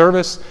after the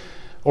service,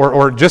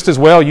 or just as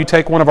well, you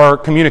take one of our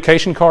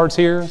communication cards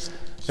here.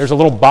 There's a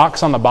little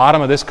box on the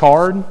bottom of this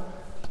card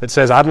that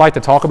says, I'd like to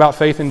talk about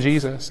faith in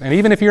Jesus. And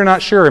even if you're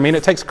not sure,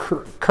 it takes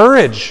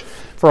courage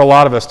for a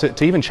lot of us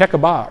to even check a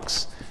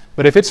box.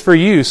 But if it's for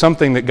you,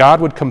 something that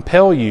God would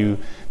compel you,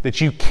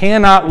 that you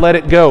cannot let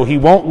it go, He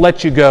won't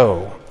let you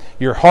go,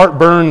 your heart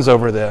burns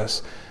over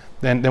this,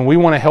 then we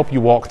want to help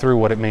you walk through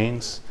what it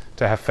means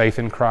to have faith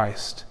in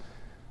Christ.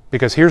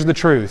 Because here's the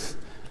truth.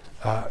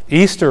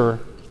 Easter's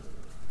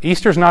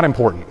not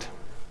important.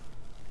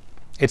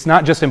 It's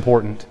not just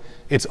important,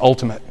 it's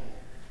ultimate.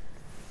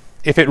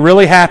 If it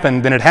really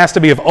happened, then it has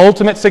to be of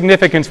ultimate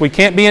significance. We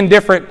can't be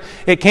indifferent.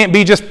 It can't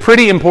be just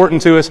pretty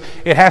important to us.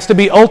 It has to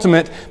be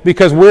ultimate,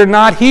 because we're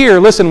not here,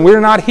 listen, we're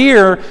not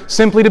here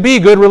simply to be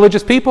good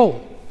religious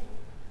people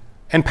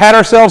and pat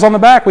ourselves on the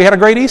back. We had a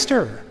great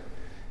Easter.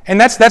 And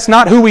that's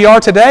not who we are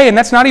today, and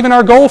that's not even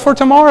our goal for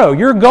tomorrow.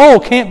 Your goal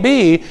can't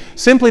be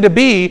simply to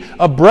be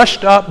a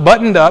brushed up,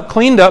 buttoned up,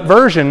 cleaned up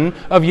version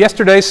of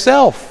yesterday's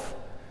self.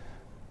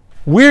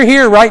 We're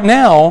here right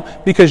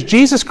now because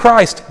Jesus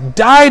Christ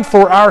died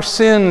for our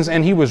sins,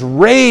 and He was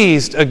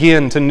raised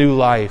again to new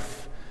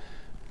life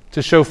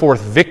to show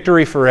forth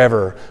victory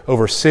forever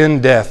over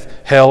sin, death,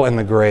 hell, and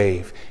the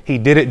grave. He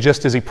did it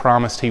just as He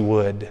promised He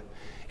would.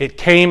 It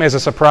came as a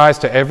surprise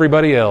to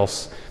everybody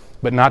else,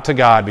 but not to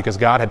God, because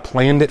God had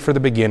planned it for the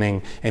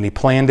beginning, and He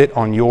planned it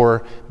on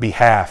your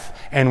behalf.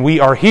 And we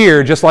are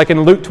here, just like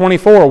in Luke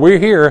 24, we're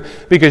here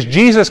because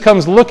Jesus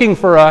comes looking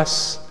for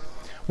us.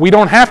 We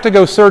don't have to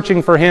go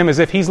searching for Him as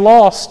if He's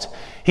lost.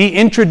 He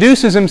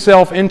introduces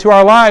Himself into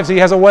our lives. He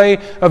has a way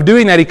of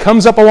doing that. He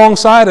comes up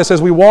alongside us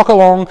as we walk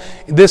along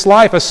this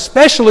life,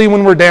 especially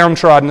when we're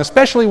downtrodden,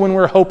 especially when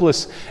we're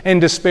hopeless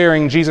and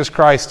despairing. Jesus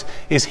Christ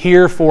is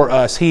here for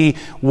us. He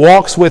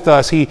walks with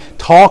us. He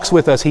talks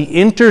with us. He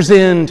enters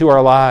into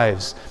our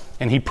lives,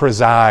 and He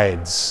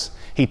presides.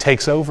 He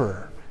takes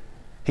over.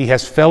 He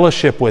has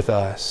fellowship with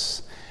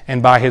us.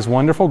 And by His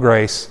wonderful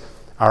grace,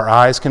 our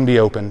eyes can be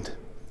opened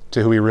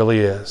to who He really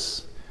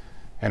is,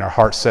 and our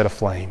hearts set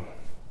aflame.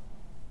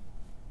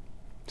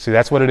 See,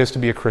 that's what it is to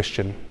be a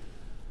Christian.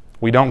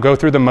 We don't go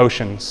through the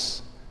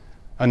motions.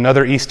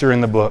 Another Easter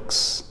in the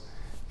books.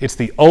 It's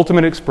the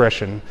ultimate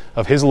expression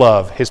of His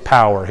love, His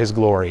power, His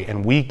glory,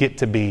 and we get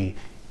to be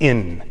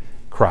in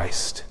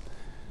Christ.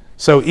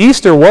 So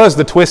Easter was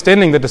the twist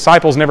ending the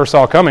disciples never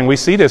saw coming. We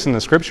see this in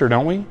the Scripture,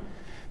 don't we?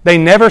 They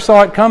never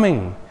saw it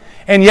coming.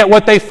 And yet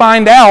what they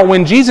find out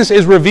when Jesus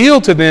is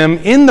revealed to them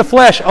in the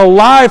flesh,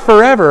 alive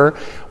forever,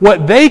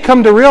 what they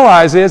come to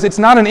realize is it's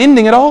not an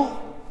ending at all.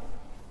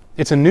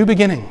 It's a new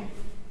beginning.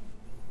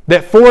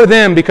 That for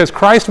them, because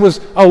Christ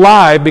was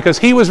alive, because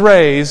He was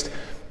raised,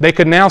 they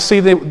could now see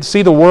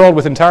the world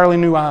with entirely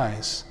new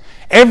eyes.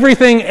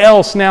 Everything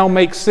else now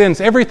makes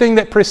sense. Everything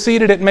that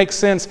preceded it makes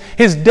sense.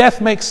 His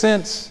death makes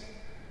sense.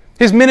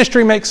 His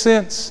ministry makes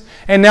sense.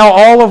 And now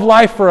all of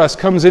life for us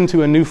comes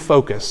into a new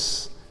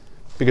focus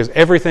because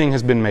everything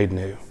has been made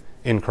new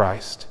in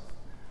Christ.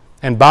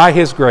 And by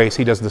His grace,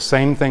 He does the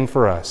same thing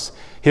for us.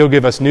 He'll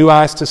give us new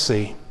eyes to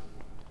see.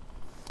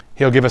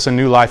 He'll give us a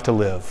new life to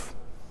live.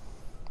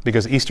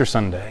 Because Easter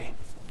Sunday,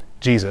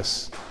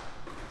 Jesus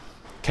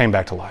came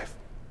back to life.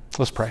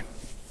 Let's pray.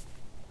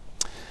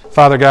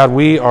 Father God,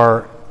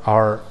 we're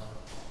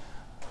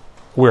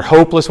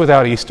hopeless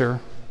without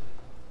Easter.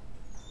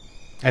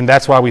 And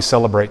that's why we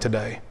celebrate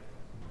today.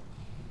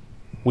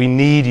 We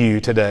need You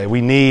today.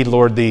 We need,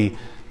 Lord, the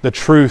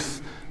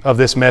truth of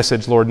this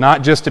message, Lord,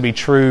 not just to be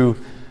true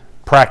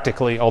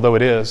practically, although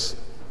it is.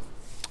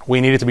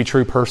 We need it to be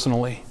true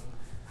personally.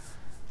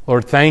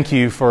 Lord, thank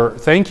you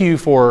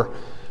for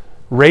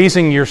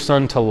raising Your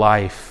Son to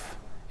life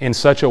in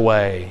such a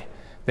way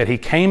that He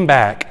came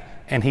back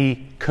and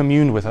He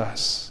communed with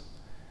us.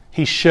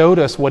 He showed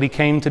us what He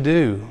came to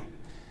do.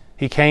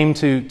 He came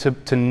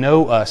to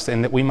know us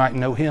and that we might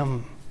know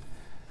Him.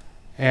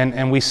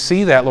 And we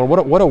see that, Lord,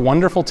 what a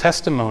wonderful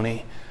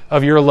testimony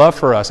of Your love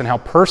for us and how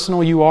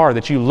personal You are,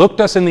 that You looked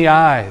us in the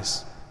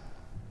eyes,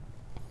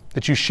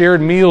 that You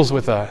shared meals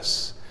with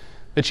us,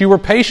 that You were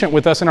patient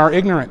with us in our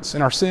ignorance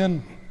and our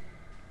sin.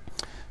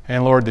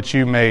 And Lord, that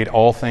You made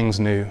all things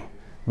new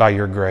by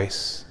Your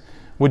grace.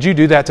 Would You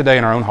do that today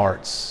in our own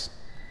hearts?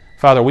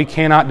 Father, we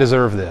cannot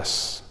deserve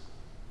this.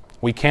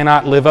 We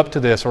cannot live up to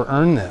this or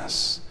earn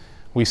this.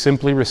 We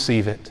simply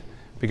receive it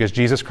because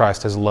Jesus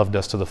Christ has loved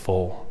us to the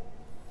full.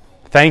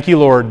 Thank You,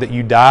 Lord, that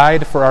You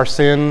died for our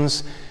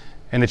sins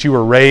and that You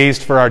were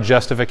raised for our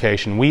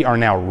justification. We are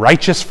now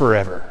righteous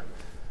forever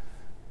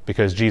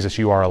because, Jesus,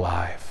 You are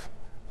alive.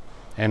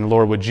 And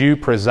Lord, would You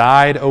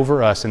preside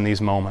over us in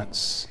these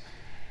moments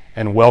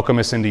and welcome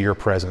us into Your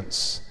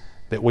presence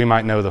that we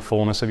might know the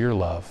fullness of Your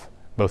love,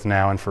 both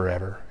now and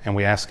forever. And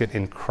we ask it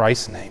in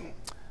Christ's name.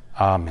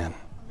 Amen.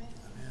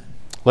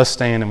 Let's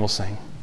stand and we'll sing.